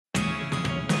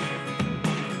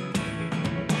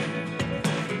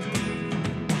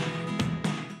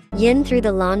Yin threw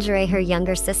the lingerie her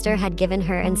younger sister had given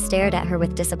her and stared at her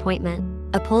with disappointment.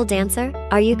 A pole dancer?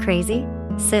 Are you crazy?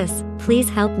 Sis, please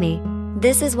help me.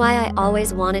 This is why I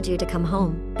always wanted you to come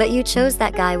home, but you chose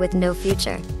that guy with no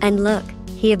future. And look,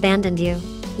 he abandoned you.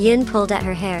 Yin pulled at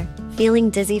her hair, feeling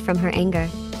dizzy from her anger.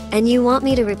 And you want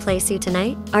me to replace you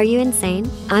tonight? Are you insane?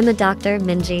 I'm a doctor,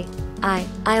 Minji. I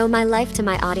owe my life to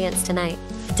my audience tonight.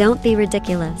 Don't be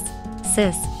ridiculous.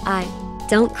 Sis,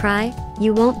 don't cry.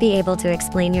 You won't be able to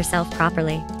explain yourself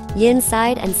properly. Yin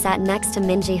sighed and sat next to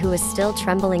Minji, who was still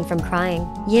trembling from crying.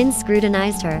 Yin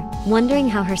scrutinized her, wondering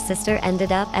how her sister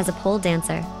ended up as a pole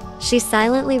dancer. She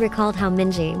silently recalled how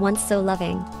Minji, once so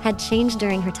loving, had changed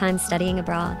during her time studying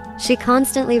abroad. She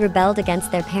constantly rebelled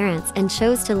against their parents and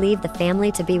chose to leave the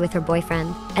family to be with her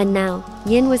boyfriend. And now,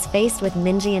 Yin was faced with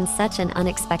Minji in such an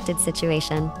unexpected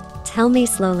situation. Tell me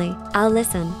slowly, I'll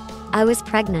listen. I was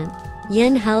pregnant.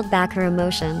 Yin held back her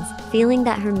emotions, feeling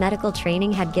that her medical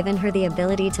training had given her the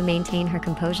ability to maintain her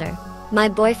composure. My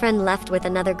boyfriend left with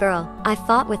another girl. I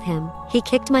fought with him. He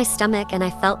kicked my stomach and I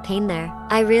felt pain there.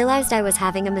 I realized I was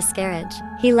having a miscarriage.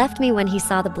 He left me when he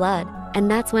saw the blood,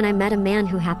 and that's when I met a man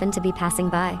who happened to be passing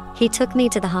by. He took me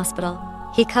to the hospital.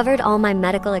 He covered all my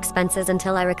medical expenses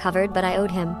until I recovered, but I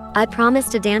owed him. I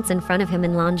promised to dance in front of him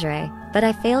in lingerie, but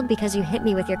I failed because you hit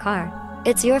me with your car.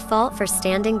 It's your fault for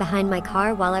standing behind my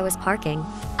car while I was parking.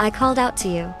 I called out to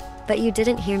you, but you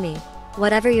didn't hear me.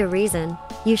 Whatever your reason,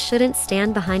 you shouldn't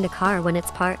stand behind a car when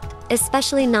it's parked,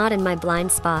 especially not in my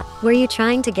blind spot. Were you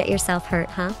trying to get yourself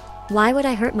hurt, huh? Why would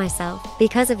I hurt myself?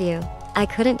 Because of you. I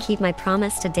couldn't keep my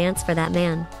promise to dance for that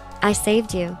man. I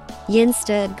saved you. Yin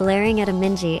stood, glaring at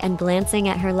Minji and glancing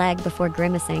at her leg before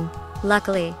grimacing.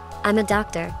 Luckily, I'm a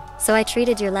doctor, so I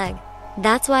treated your leg.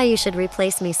 That's why you should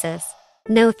replace me, sis.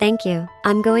 No thank you,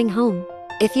 I'm going home.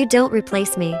 If you don't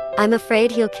replace me, I'm afraid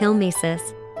he'll kill me,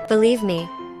 sis. Believe me,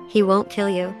 he won't kill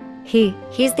you.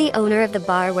 He's the owner of the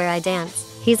bar where I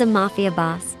dance. He's a mafia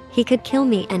boss. He could kill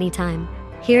me anytime.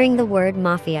 Hearing the word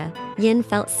mafia, Yin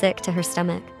felt sick to her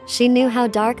stomach. She knew how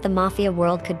dark the mafia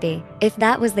world could be. If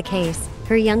that was the case,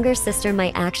 her younger sister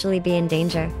might actually be in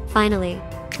danger. Finally,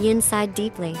 Yin sighed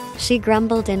deeply. She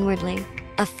grumbled inwardly.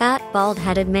 A fat,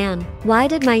 bald-headed man. Why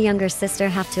did my younger sister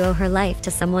have to owe her life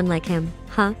to someone like him?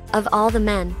 Huh? Of all the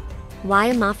men, why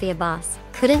a mafia boss?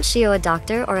 Couldn't she owe a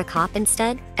doctor or a cop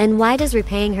instead? And why does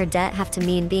repaying her debt have to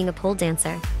mean being a pole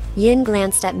dancer? Yin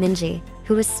glanced at Minji,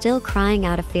 who was still crying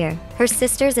out of fear. Her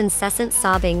sister's incessant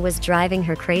sobbing was driving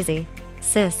her crazy.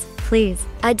 Sis, please.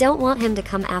 I don't want him to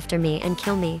come after me and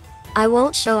kill me. I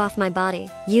won't show off my body.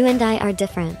 You and I are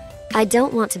different. I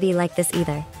don't want to be like this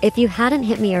either. If you hadn't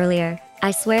hit me earlier, I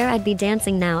swear I'd be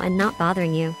dancing now and not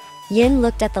bothering you. Yin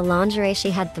looked at the lingerie she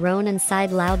had thrown and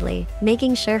sighed loudly,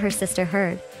 making sure her sister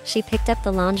heard. She picked up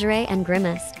the lingerie and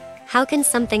grimaced. How can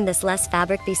something this less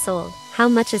fabric be sold? How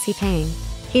much is he paying?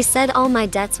 He said all my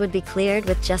debts would be cleared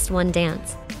with just one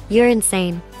dance. You're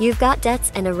insane. You've got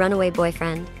debts and a runaway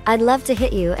boyfriend. I'd love to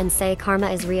hit you and say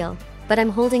karma is real, but I'm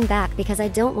holding back because I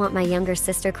don't want my younger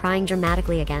sister crying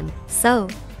dramatically again. So,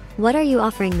 what are you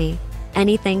offering me?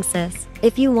 Anything, sis.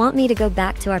 If you want me to go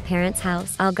back to our parents'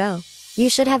 house, I'll go. You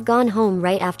should have gone home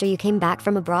right after you came back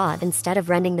from abroad instead of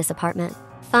renting this apartment.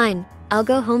 Fine, I'll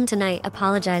go home tonight,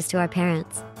 apologize to our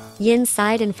parents. Yin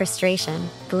sighed in frustration,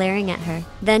 glaring at her.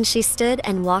 Then she stood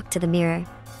and walked to the mirror.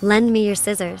 Lend me your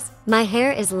scissors. My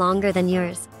hair is longer than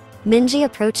yours. Minji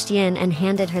approached Yin and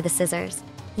handed her the scissors.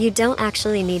 You don't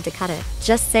actually need to cut it.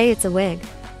 Just say it's a wig.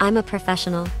 I'm a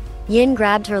professional. Yin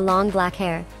grabbed her long black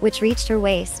hair, which reached her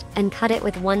waist, and cut it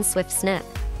with one swift snip.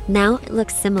 Now it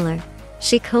looks similar.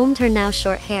 She combed her now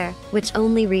short hair, which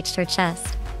only reached her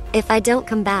chest. If I don't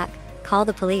come back, call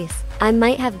the police. I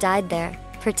might have died there,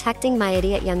 protecting my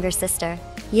idiot younger sister.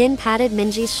 Yin patted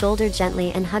Minji's shoulder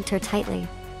gently and hugged her tightly.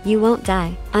 You won't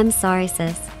die. I'm sorry,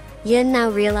 sis. Yin now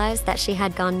realized that she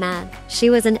had gone mad. She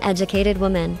was an educated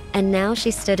woman, and now she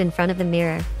stood in front of the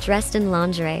mirror, dressed in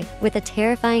lingerie, with a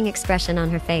terrifying expression on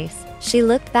her face. She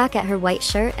looked back at her white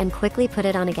shirt and quickly put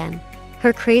it on again.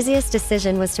 Her craziest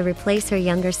decision was to replace her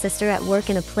younger sister at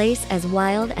work in a place as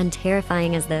wild and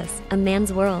terrifying as this, a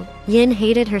man's world. Yin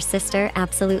hated her sister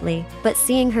absolutely, but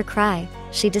seeing her cry,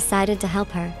 she decided to help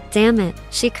her. Damn it,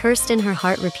 she cursed in her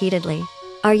heart repeatedly.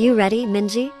 Are you ready,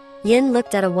 Minji? Yin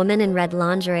looked at a woman in red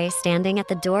lingerie standing at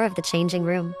the door of the changing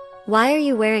room. Why are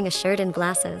you wearing a shirt and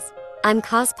glasses? I'm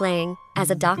cosplaying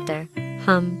as a doctor.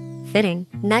 Fitting.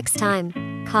 Next time,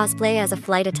 cosplay as a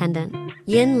flight attendant.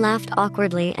 Yin laughed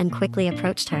awkwardly and quickly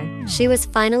approached her. She was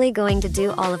finally going to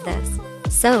do all of this.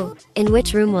 So, in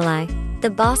which room will I?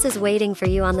 The boss is waiting for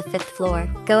you on the 5th floor.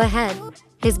 Go ahead.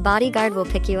 His bodyguard will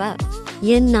pick you up.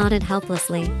 Yin nodded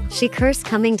helplessly. She cursed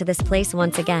coming to this place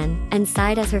once again, and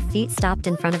sighed as her feet stopped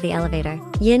in front of the elevator.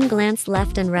 Yin glanced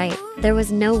left and right. There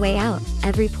was no way out.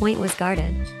 Every point was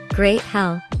guarded. Great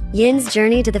hell. Yin's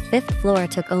journey to the 5th floor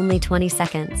took only 20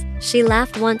 seconds. She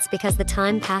laughed once because the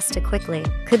time passed too quickly.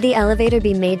 Could the elevator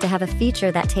be made to have a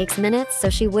feature that takes minutes so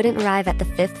she wouldn't arrive at the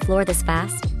 5th floor this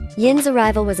fast? Yin's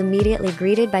arrival was immediately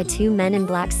greeted by 2 men in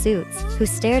black suits, who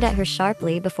stared at her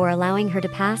sharply before allowing her to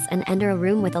pass and enter a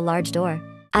room with a large door.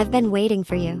 "I've been waiting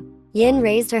for you." Yin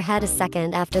raised her head a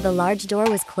second after the large door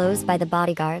was closed by the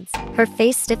bodyguards. Her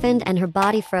face stiffened and her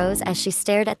body froze as she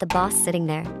stared at the boss sitting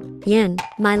there. "Yin,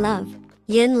 my love."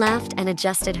 Yin laughed and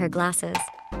adjusted her glasses.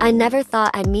 "I never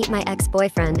thought I'd meet my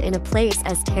ex-boyfriend in a place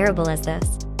as terrible as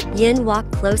this." Yin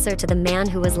walked closer to the man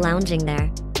who was lounging there.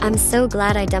 "I'm so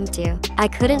glad I dumped you. I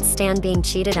couldn't stand being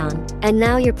cheated on. And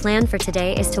now your plan for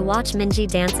today is to watch Minji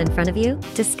dance in front of you?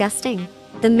 Disgusting."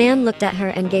 The man looked at her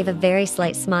and gave a very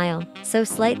slight smile, so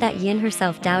slight that Yin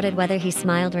herself doubted whether he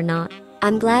smiled or not.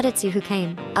 "I'm glad it's you who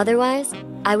came. Otherwise,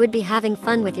 I would be having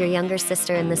fun with your younger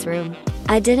sister in this room.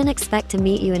 I didn't expect to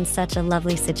meet you in such a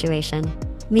lovely situation."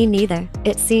 "Me neither,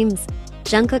 it seems."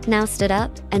 Jungkook now stood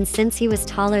up, and since he was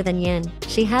taller than Yin,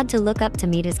 she had to look up to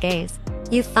meet his gaze.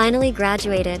 "You finally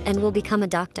graduated and will become a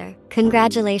doctor.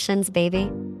 Congratulations,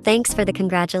 baby." "Thanks for the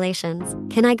congratulations.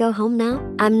 Can I go home now?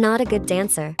 I'm not a good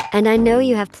dancer, and I know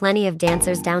you have plenty of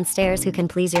dancers downstairs who can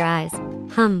please your eyes."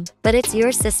 But it's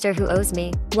your sister who owes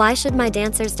me. Why should my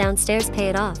dancers downstairs pay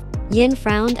it off?" Yin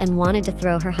frowned and wanted to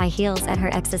throw her high heels at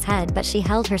her ex's head, but she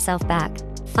held herself back.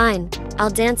 "Fine, I'll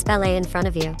dance ballet in front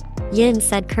of you," Yin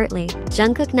said curtly.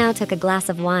 Jungkook now took a glass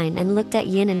of wine and looked at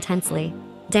Yin intensely.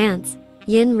 "Dance?"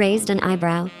 Yin raised an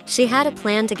eyebrow. She had a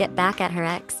plan to get back at her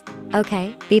ex.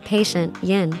 "Okay, be patient,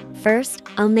 Yin. First,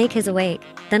 I'll make his awake.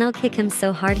 Then I'll kick him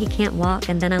so hard he can't walk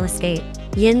and then I'll escape."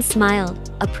 Yin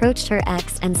smiled, approached her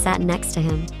ex and sat next to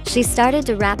him. She started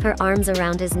to wrap her arms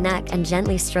around his neck and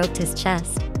gently stroked his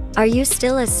chest. "Are you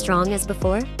still as strong as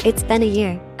before? It's been a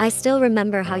year. I still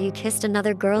remember how you kissed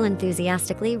another girl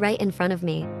enthusiastically right in front of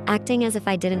me, acting as if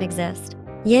I didn't exist."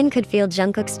 Yin could feel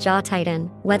Jungkook's jaw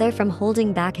tighten, whether from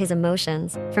holding back his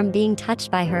emotions, from being touched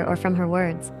by her, or from her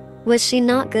words. "Was she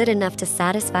not good enough to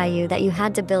satisfy you that you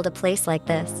had to build a place like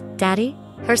this, Daddy?"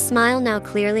 Her smile now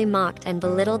clearly mocked and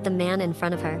belittled the man in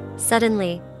front of her.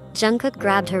 Suddenly, Jungkook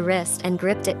grabbed her wrist and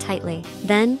gripped it tightly.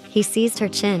 Then, he seized her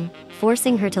chin,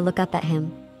 forcing her to look up at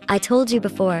him. "I told you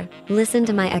before, listen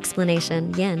to my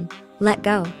explanation, Yin. Let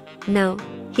go." "No."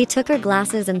 He took her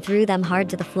glasses and threw them hard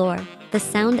to the floor, the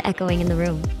sound echoing in the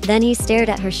room. Then he stared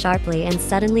at her sharply and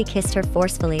suddenly kissed her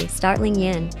forcefully, startling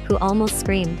Yin, who almost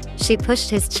screamed. She pushed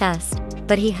his chest,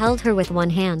 but he held her with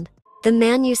one hand. "The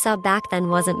man you saw back then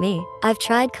wasn't me. I've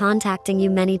tried contacting you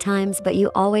many times, but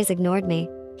you always ignored me."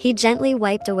 He gently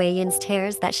wiped away Yin's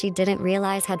tears that she didn't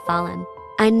realize had fallen.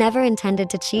 "I never intended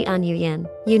to cheat on you, Yin.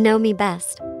 You know me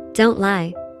best. Don't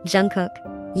lie, Jungkook."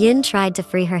 Yin tried to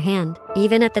free her hand.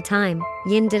 Even at the time,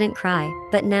 Yin didn't cry,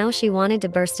 but now she wanted to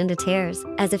burst into tears,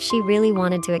 as if she really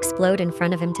wanted to explode in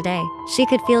front of him today. She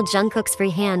could feel Jungkook's free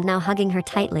hand now hugging her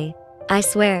tightly. "I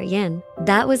swear, Yin,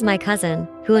 that was my cousin,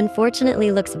 who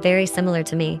unfortunately looks very similar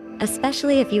to me,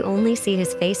 especially if you only see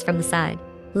his face from the side."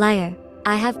 "Liar.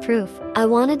 I have proof. I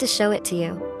wanted to show it to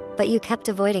you, but you kept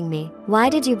avoiding me. Why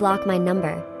did you block my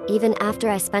number, even after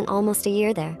I spent almost a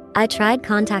year there? I tried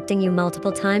contacting you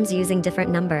multiple times using different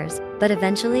numbers, but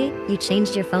eventually, you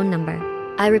changed your phone number.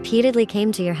 I repeatedly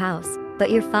came to your house,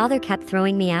 but your father kept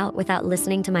throwing me out without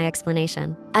listening to my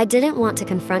explanation. I didn't want to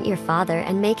confront your father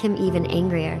and make him even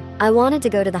angrier. I wanted to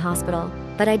go to the hospital,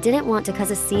 but I didn't want to cause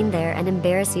a scene there and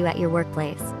embarrass you at your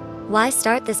workplace. Why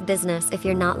start this business if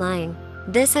you're not lying?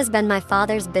 This has been my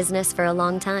father's business for a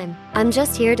long time. I'm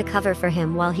just here to cover for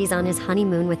him while he's on his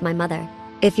honeymoon with my mother.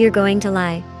 If you're going to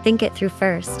lie, think it through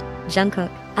first, Jungkook.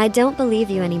 I don't believe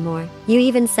you anymore. You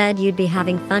even said you'd be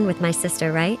having fun with my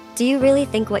sister, right? Do you really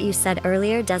think what you said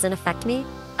earlier doesn't affect me?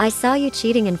 I saw you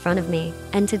cheating in front of me,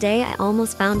 and today I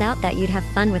almost found out that you'd have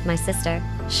fun with my sister."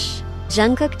 "Shh."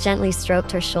 Jungkook gently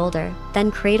stroked her shoulder,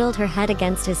 then cradled her head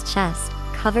against his chest,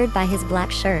 covered by his black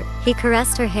shirt. He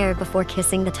caressed her hair before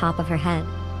kissing the top of her head.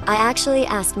 "I actually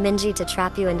asked Minji to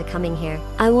trap you into coming here.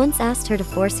 I once asked her to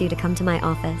force you to come to my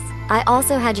office. I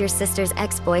also had your sister's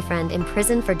ex-boyfriend in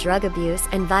prison for drug abuse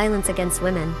and violence against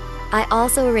women. I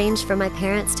also arranged for my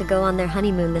parents to go on their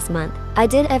honeymoon this month. I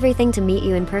did everything to meet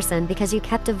you in person because you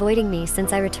kept avoiding me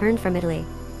since I returned from Italy.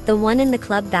 The one in the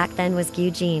club back then was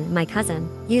Eugene, my cousin.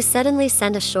 You suddenly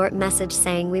sent a short message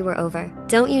saying we were over.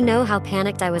 Don't you know how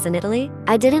panicked I was in Italy?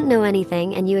 I didn't know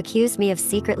anything and you accused me of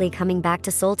secretly coming back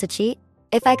to Seoul to cheat?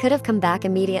 If I could have come back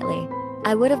immediately,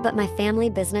 I would've, but my family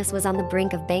business was on the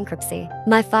brink of bankruptcy.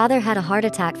 My father had a heart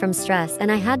attack from stress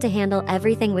and I had to handle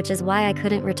everything, which is why I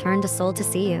couldn't return to Seoul to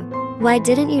see you. Why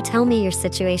didn't you tell me your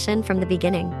situation from the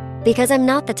beginning? Because I'm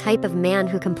not the type of man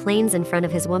who complains in front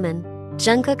of his woman.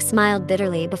 Jungkook smiled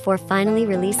bitterly before finally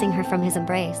releasing her from his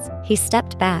embrace. He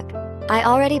stepped back. I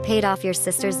already paid off your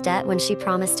sister's debt when she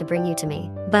promised to bring you to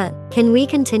me. But can we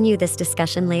continue this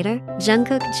discussion later?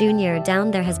 Jungkook Jr.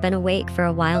 down there has been awake for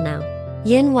a while now.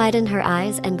 Yin widened her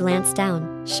eyes and glanced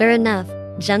down. Sure enough,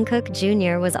 Jungkook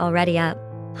Jr. was already up.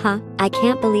 Huh? I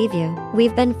can't believe you.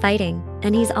 We've been fighting,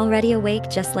 and he's already awake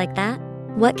just like that?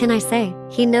 What can I say?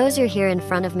 He knows you're here in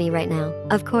front of me right now.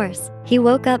 Of course. He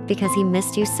woke up because he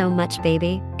missed you so much,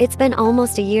 baby. It's been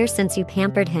almost a year since you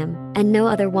pampered him, and no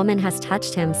other woman has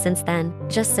touched him since then,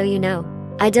 just so you know.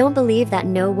 I don't believe that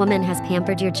no woman has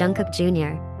pampered your Jungkook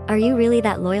Jr. Are you really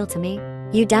that loyal to me?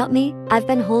 You doubt me? I've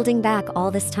been holding back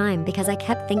all this time because I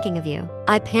kept thinking of you.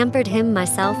 I pampered him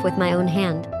myself with my own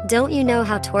hand. Don't you know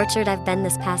how tortured I've been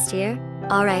this past year?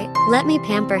 Alright, let me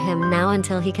pamper him now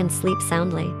until he can sleep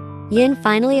soundly. Yin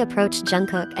finally approached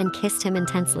Jungkook and kissed him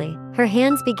intensely. Her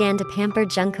hands began to pamper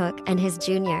Jungkook and his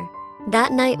junior.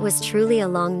 That night was truly a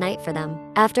long night for them.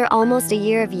 After almost a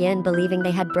year of Yin believing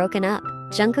they had broken up,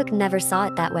 Jungkook never saw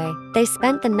it that way. They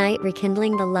spent the night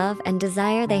rekindling the love and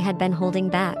desire they had been holding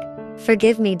back.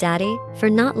 Forgive me, Daddy, for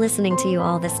not listening to you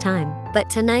all this time. But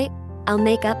tonight, I'll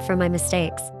make up for my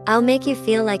mistakes. I'll make you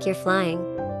feel like you're flying.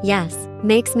 Yes,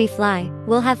 makes me fly.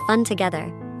 We'll have fun together,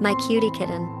 my cutie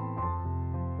kitten.